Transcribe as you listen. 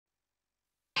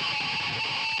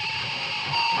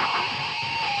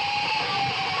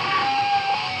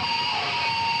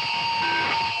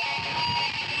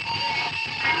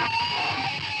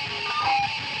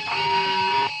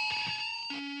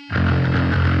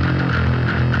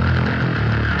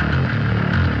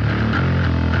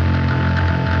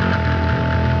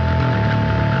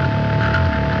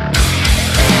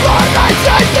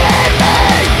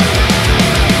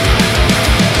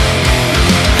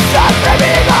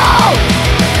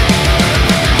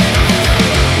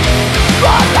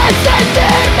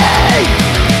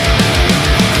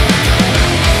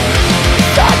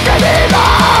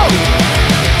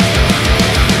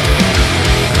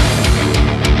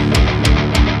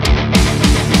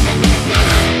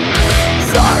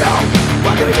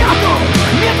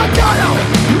suono,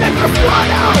 nel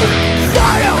profumo,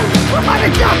 sono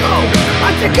amareggiato,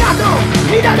 azzecato,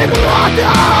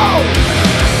 inadeguato.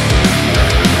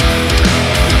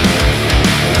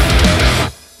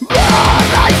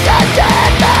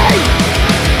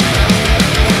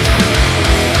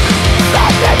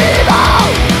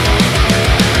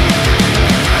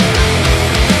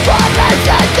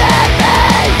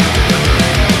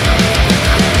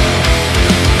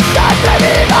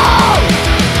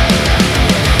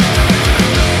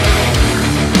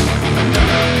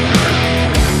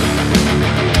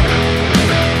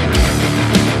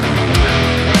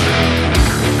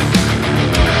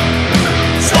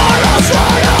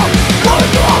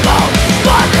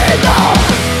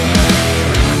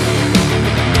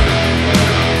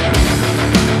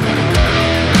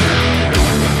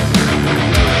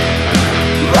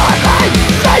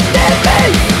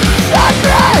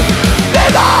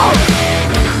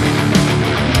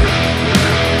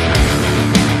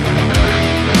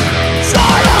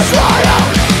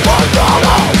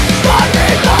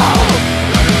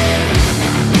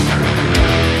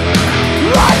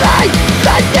 Vorrei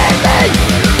sentirmi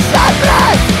sempre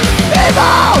vivo.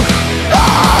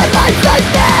 Vorrei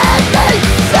sentirmi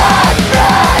sempre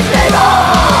vivo.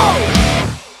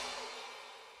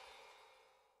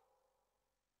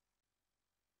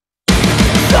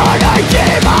 Sono in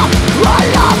cima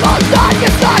alla montagna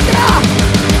sacra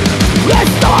e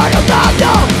sto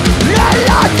nuotando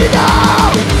nell'acido.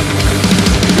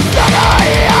 Sono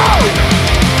io,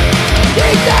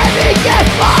 ditemi che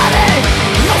fare,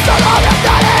 non so dove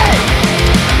andare,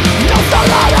 non so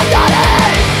dove andare.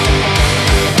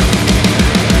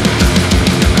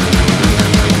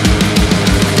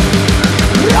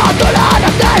 Rotola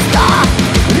la testa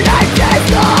nel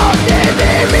gesto di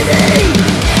brividi.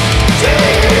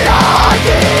 Gira,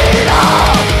 gira,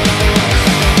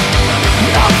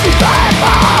 non si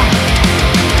ferma,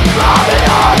 va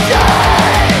veloce.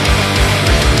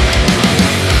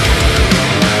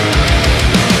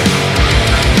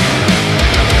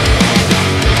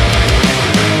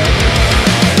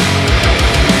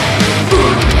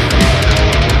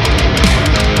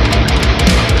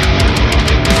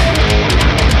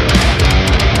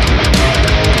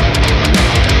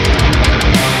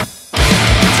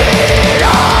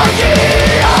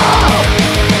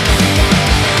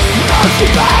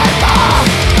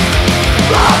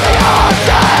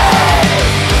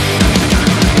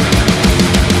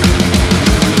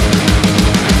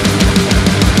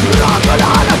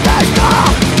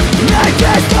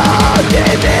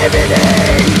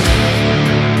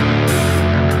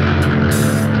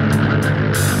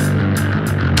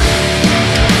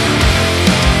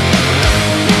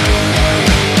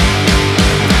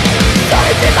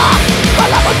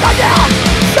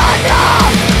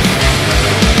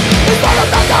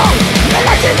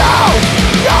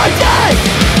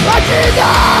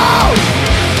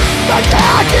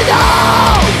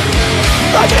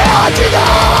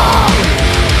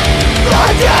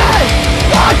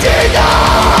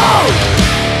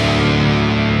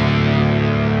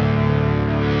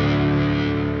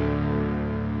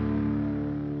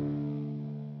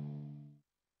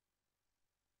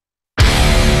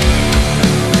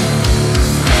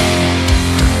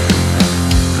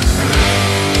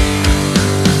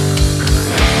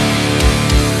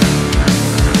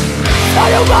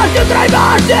 Sono morto tra i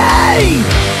morti!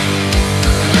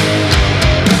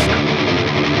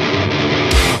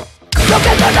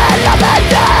 Giocando nella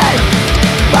mente,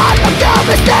 parlo con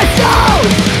me stesso.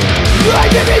 Due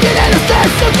individui nello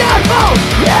stesso corpo,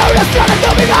 è una strana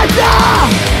dominanza.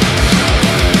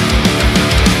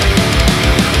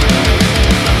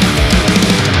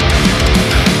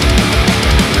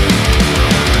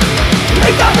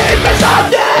 Ritmi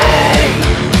pesanti.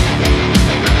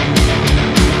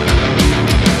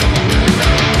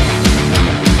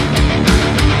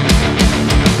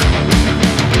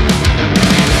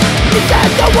 Mi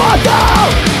sento vuoto,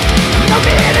 non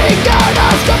mi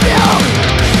riconosco più.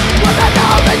 Guarda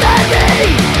non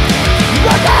vedermi,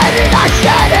 guarda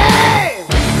rinascere.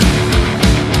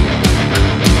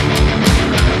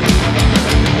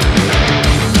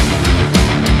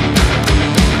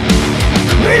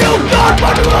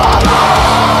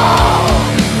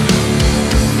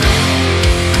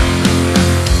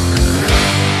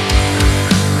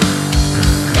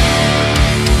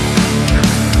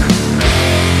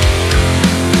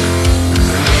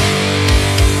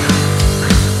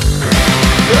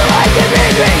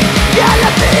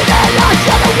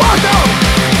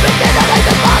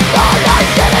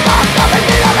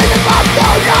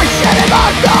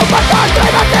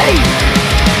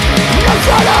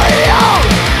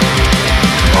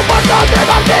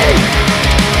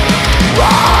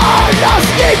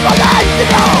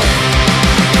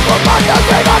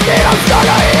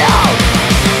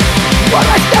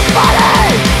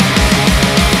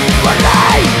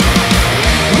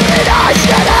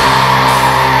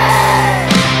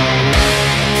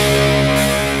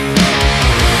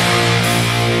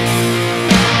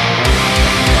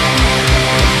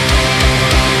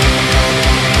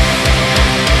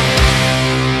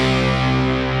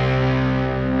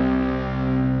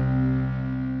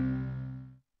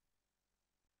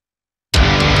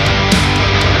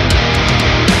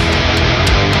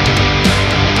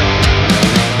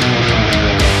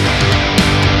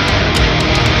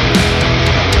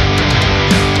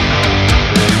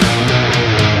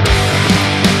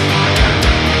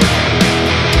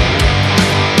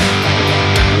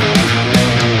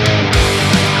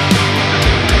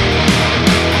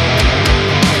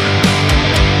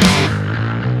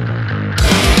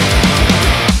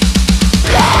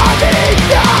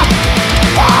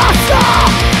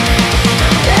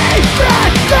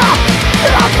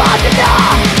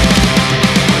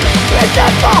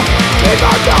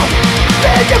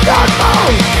 il mio corpo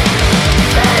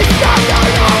mi stanno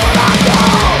lavorando.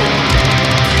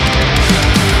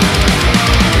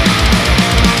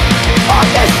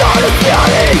 Poche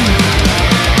soluzioni,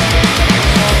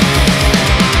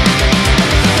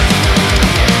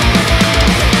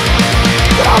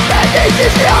 troppe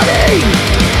decisioni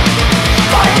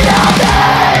sbagliate.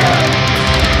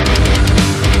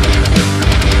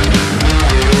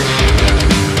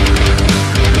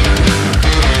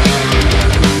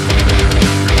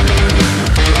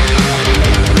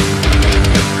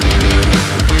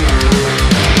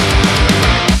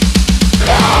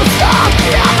 Non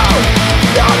sappiamo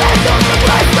dove tutto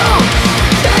questo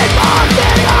ci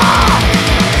porterà.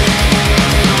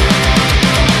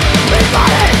 Il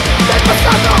male del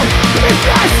passato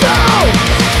riflesso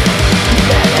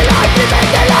nelle lacrime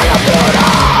della natura.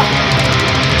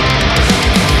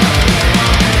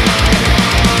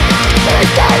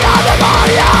 Triste la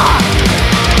memoria,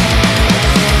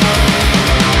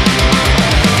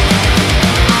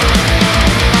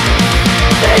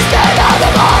 triste la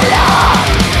memoria.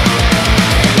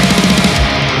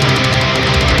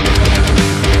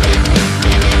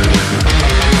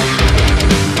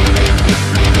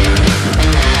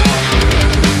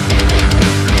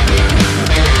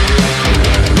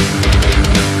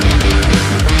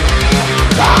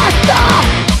 Basta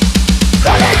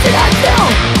con il silenzio,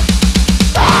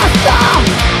 basta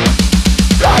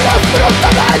con lo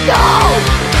sfruttamento.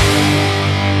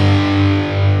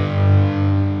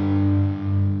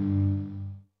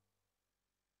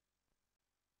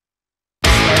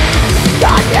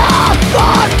 Taglia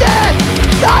forte,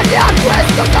 taglia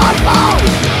questo corpo,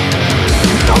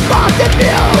 non batte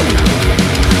più,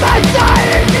 spezza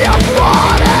il mio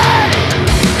cuore.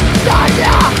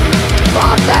 Taglia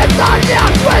forte, taglia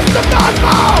questo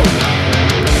corpo,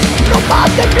 non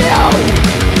batte più,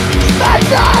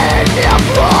 spezza il mio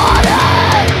cuore.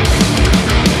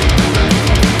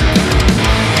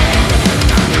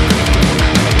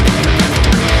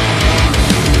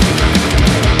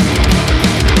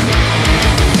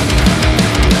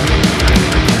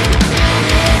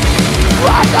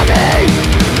 Guardami,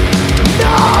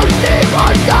 non ti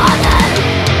voltare,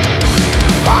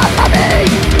 parlami,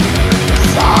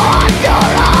 so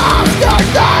ancora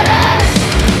ascoltare.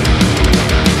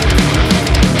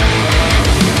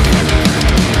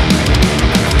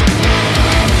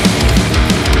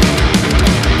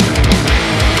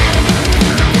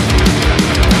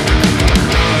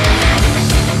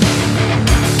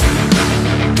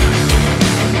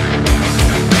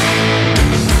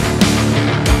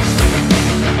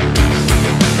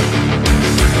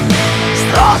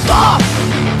 Strappa,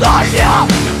 taglia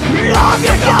la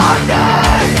mia carne,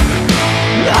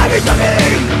 evitami,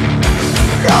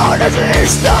 non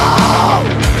esisto.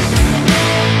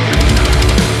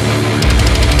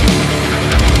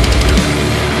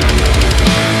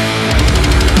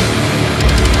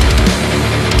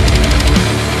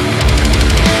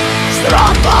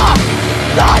 Strappa,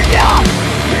 taglia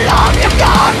la mia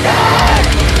carne,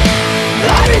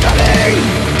 evitami,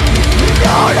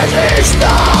 non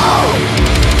esisto.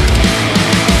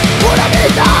 Una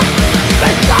vita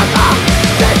spezzata,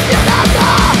 sezionata.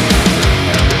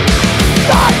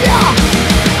 Taglia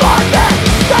forte,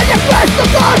 taglia questo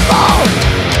corpo.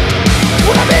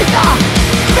 Una vita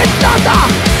spezzata,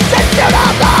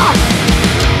 sezionata.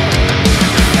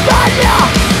 Taglia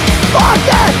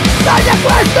forte, taglia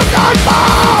questo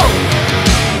corpo.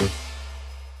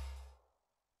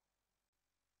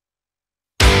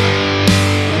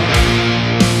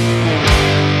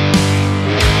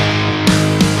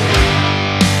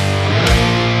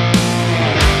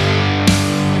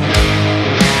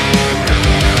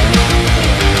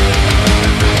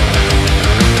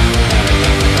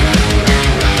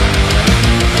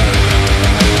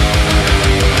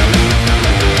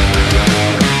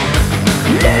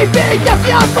 Vita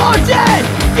si avvolge,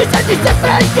 ti senti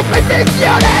sempre in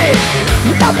competizione.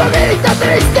 La tua vita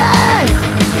triste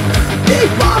ti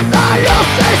porta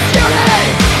all'ossessione.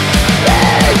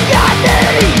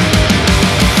 Inganni,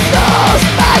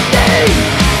 sospetti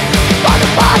fanno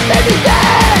parte di te,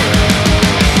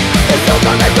 e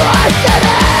sono nel tuo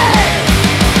essere.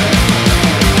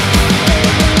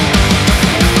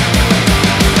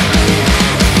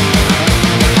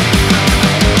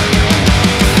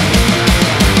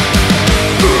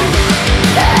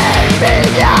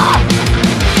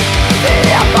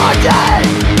 Ti avvolge,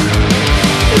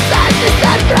 ti senti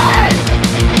sempre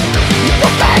in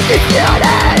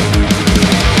competizione.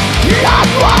 La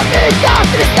tua vita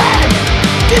triste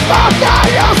ti porta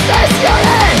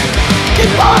all'ossessione, ti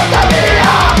porta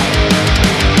via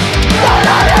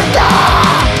dalla realtà.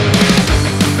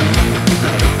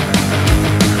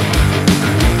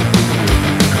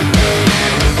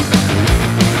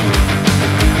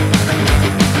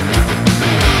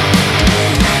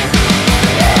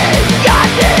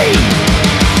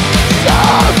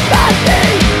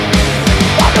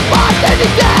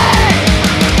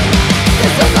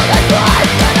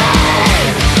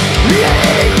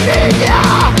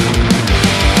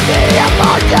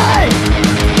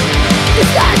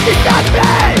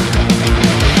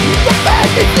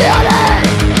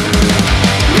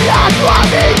 tua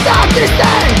vita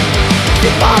triste ti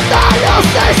porta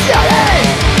all'ossessione,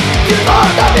 ti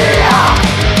porta via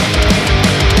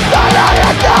dalla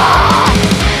realtà.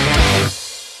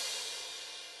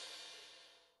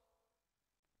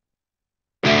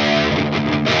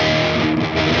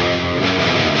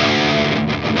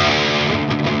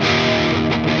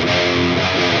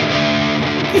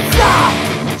 Chissà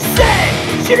se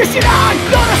ci riuscirà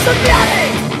ancora a sognare,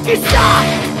 chissà,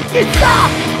 chissà,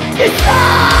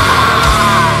 chissà.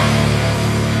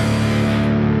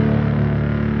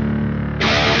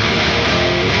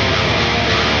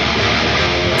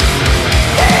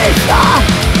 Chissà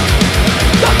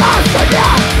cosa sogna,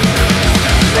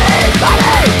 mi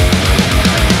pare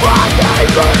quando in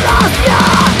burrasca.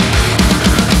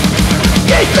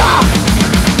 Chissà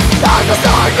cosa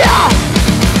sogna,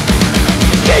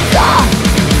 chissà.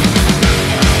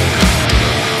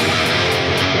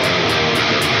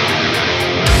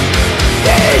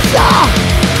 Chissà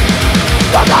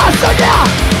cosa sogna,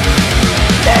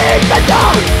 ripeto,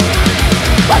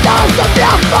 quando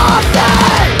soffia forte.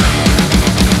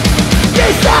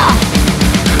 Chissà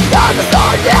cosa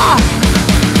sogna,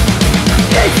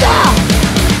 chissà.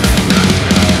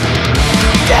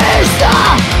 Chissà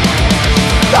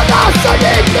cosa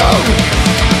sogni tu,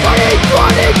 con i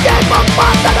tuoni che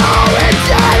bombardano il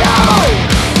cielo.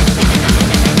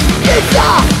 Chissà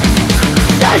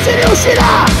se si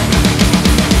riuscirà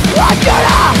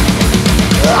ancora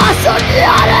a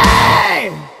sognare.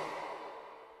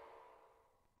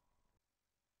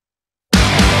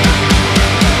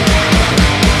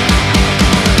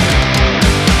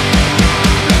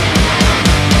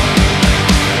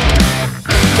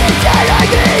 Il cielo è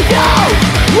grigio,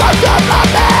 sopra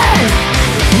me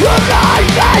urla il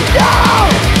vento.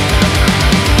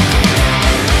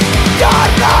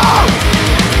 Giorno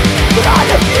tra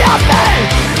le fiamme,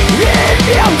 il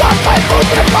mio corpo è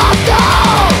putrefatto.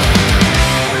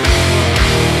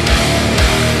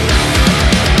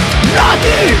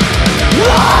 Roti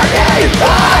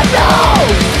all'inferno,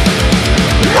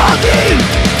 roti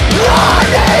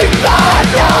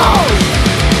all'inferno,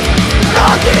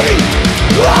 roti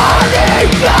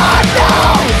all'inferno,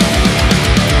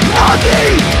 roti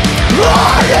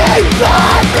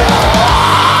all'inferno.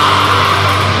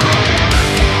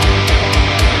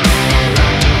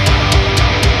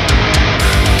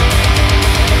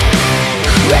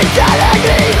 Il cielo è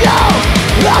grigio,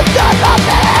 attorno a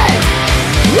me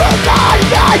urla il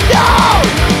vento.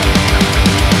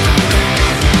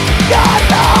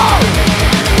 Corro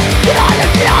tra le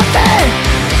fiamme,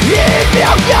 il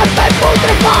mio corpo è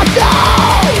putrefatto.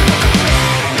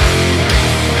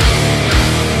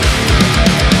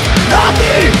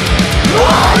 Roti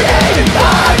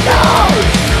all'inferno,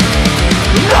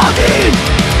 roti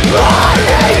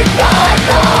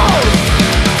all'inferno,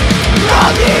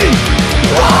 roti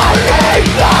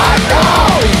all'inferno,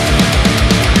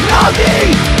 roti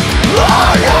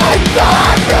all'inferno.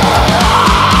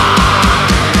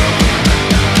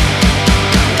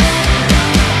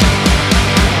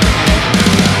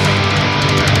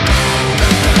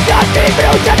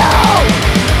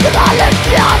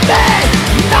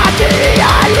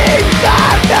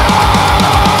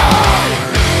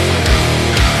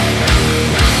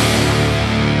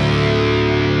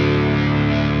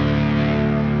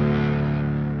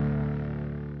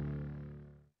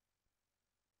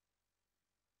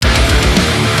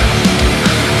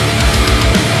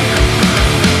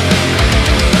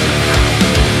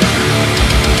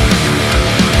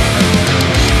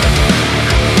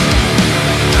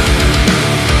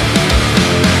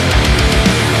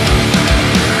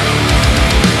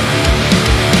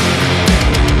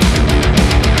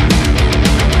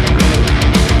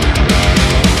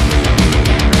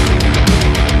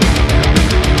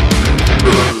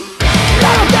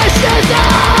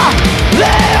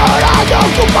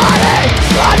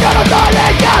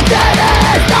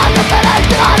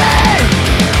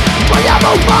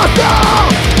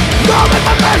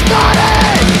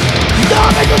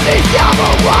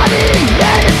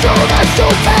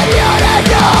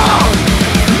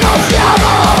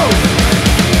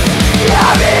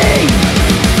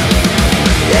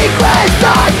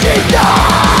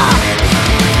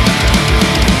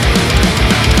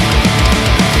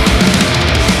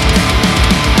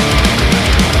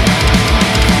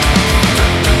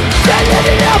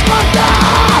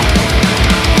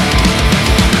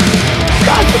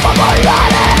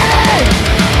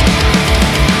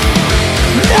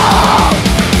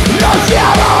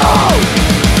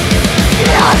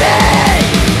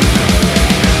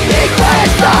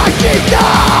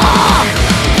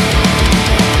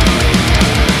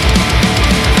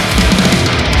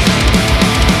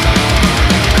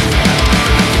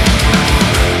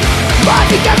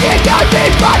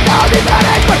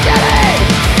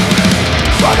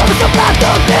 per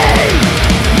tutti,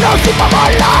 non si può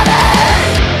mollare,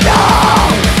 no,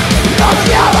 non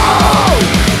siamo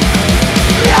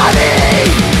schiavi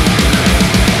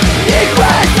di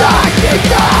questa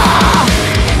città.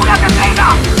 Una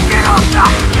catena che rotta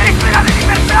per ispirare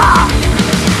libertà,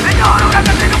 e non una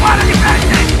catena uguale di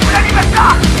frente, una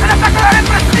libertà della catena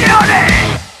repressione.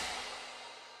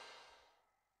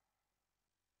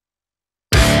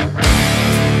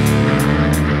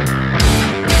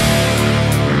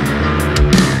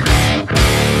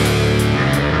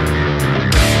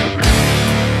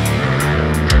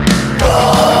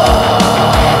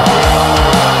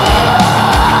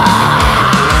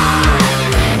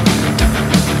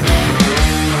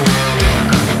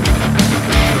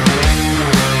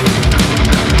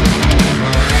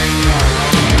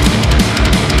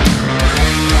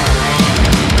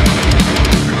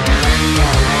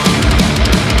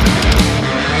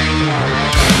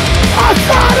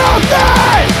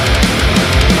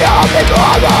 Non mi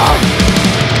muovo,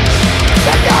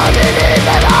 cerco di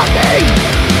liberarmi,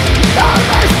 non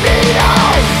respiro,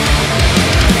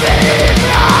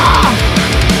 vibra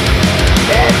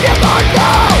il mio mondo,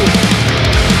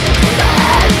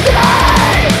 mentre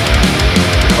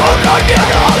urlo il mio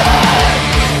nome.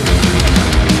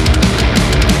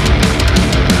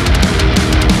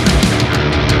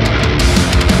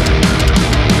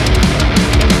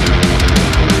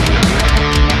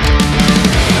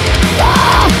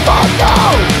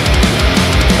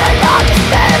 Nella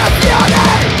disperazione,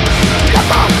 la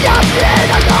bocca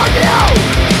piena d'odio,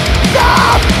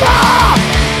 tappa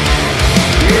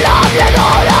la mia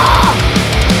gola,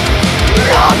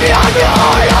 la mia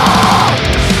gola.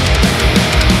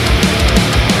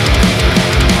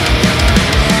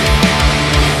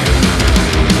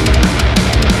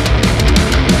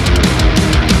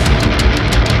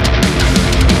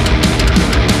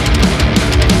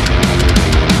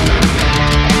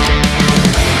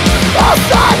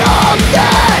 Notte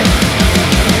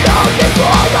non mi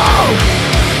muovo,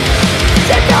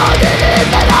 cerco di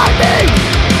liberarmi,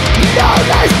 non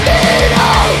respiro.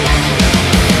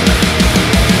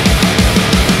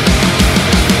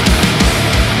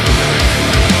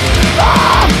 A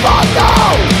fondo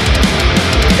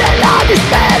nella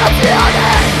disperazione,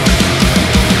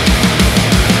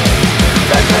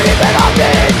 cerco di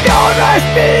liberarmi, non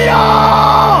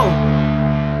respiro.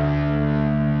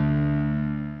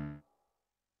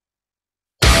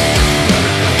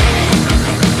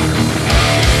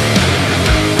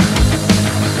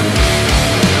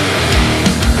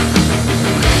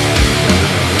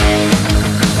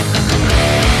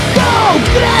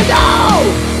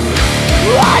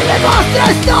 Alle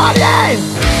vostre storie,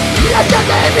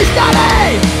 lasciatemi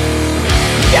stare,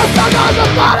 io so cosa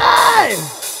fare.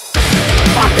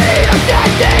 Fate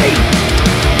innocenti,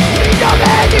 il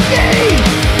nome di chi?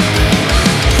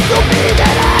 Stupide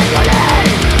regole,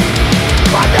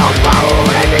 quando ho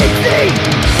paura e vizi,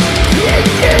 in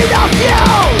ginocchio,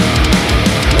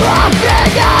 a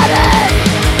pregare.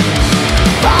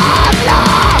 Parla,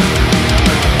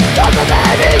 cosa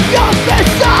devi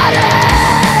confessare?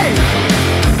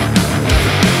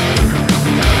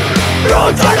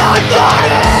 Bruciano il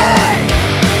cuore!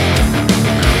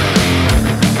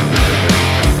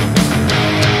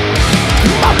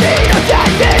 Fate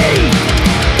innocenti,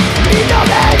 il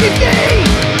nome di chi?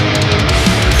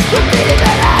 Stupide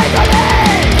regole,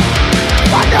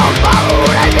 quando ho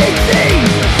paura e vizi,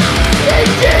 in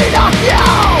ginocchio,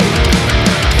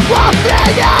 a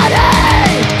pregare.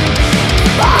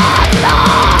 Parla,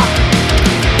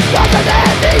 cosa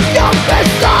devi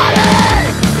confessare?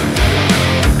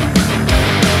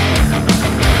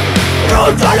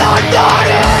 Bruciano il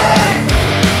cuore!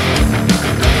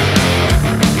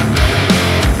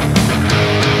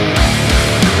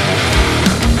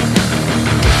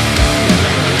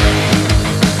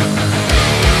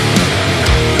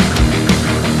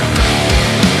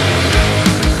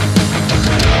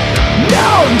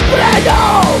 Non credo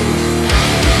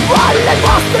alle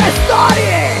vostre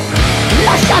storie,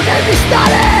 lasciatemi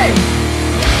stare,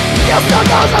 io so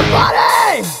cosa fare.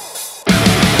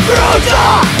 Brucia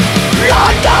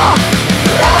l'onda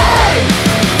re,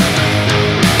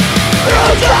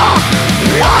 brucia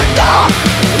l'onda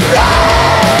re.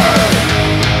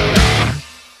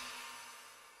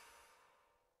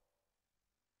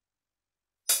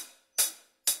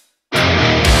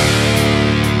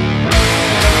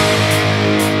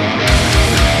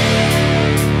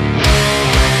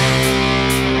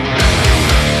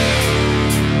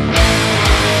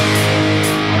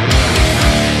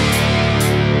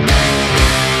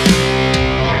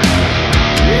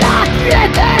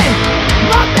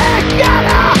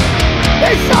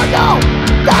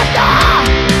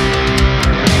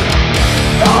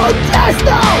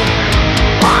 questo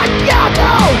macchiato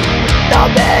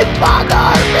non mi fa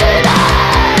dormire.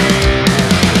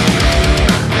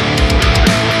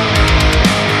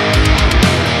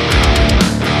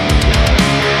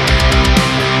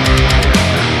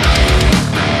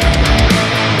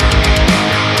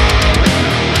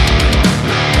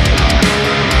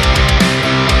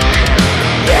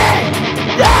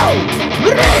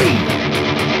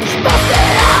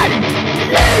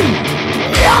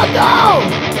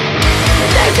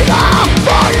 L'ennesima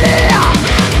follia,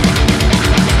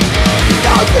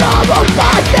 non trovo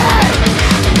pace,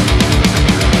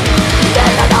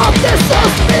 nella notte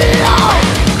sospiro,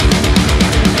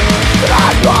 tra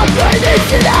il vuoto ed il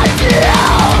silenzio.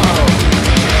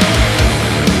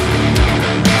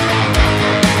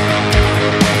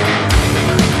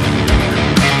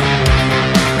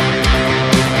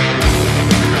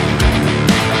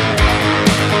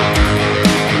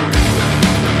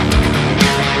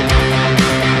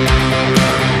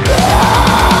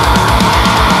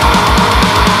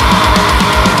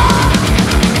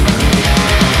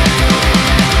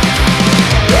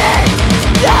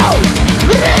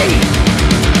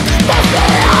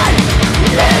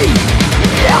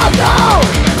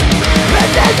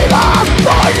 L'ennesima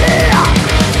follia,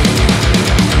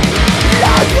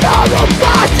 non trovo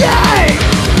pace.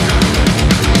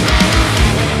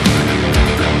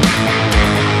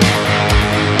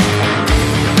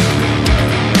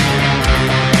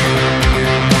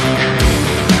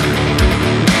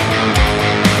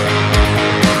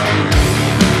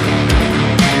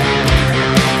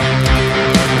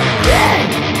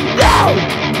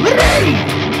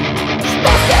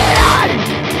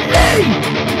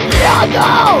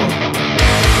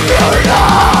 No!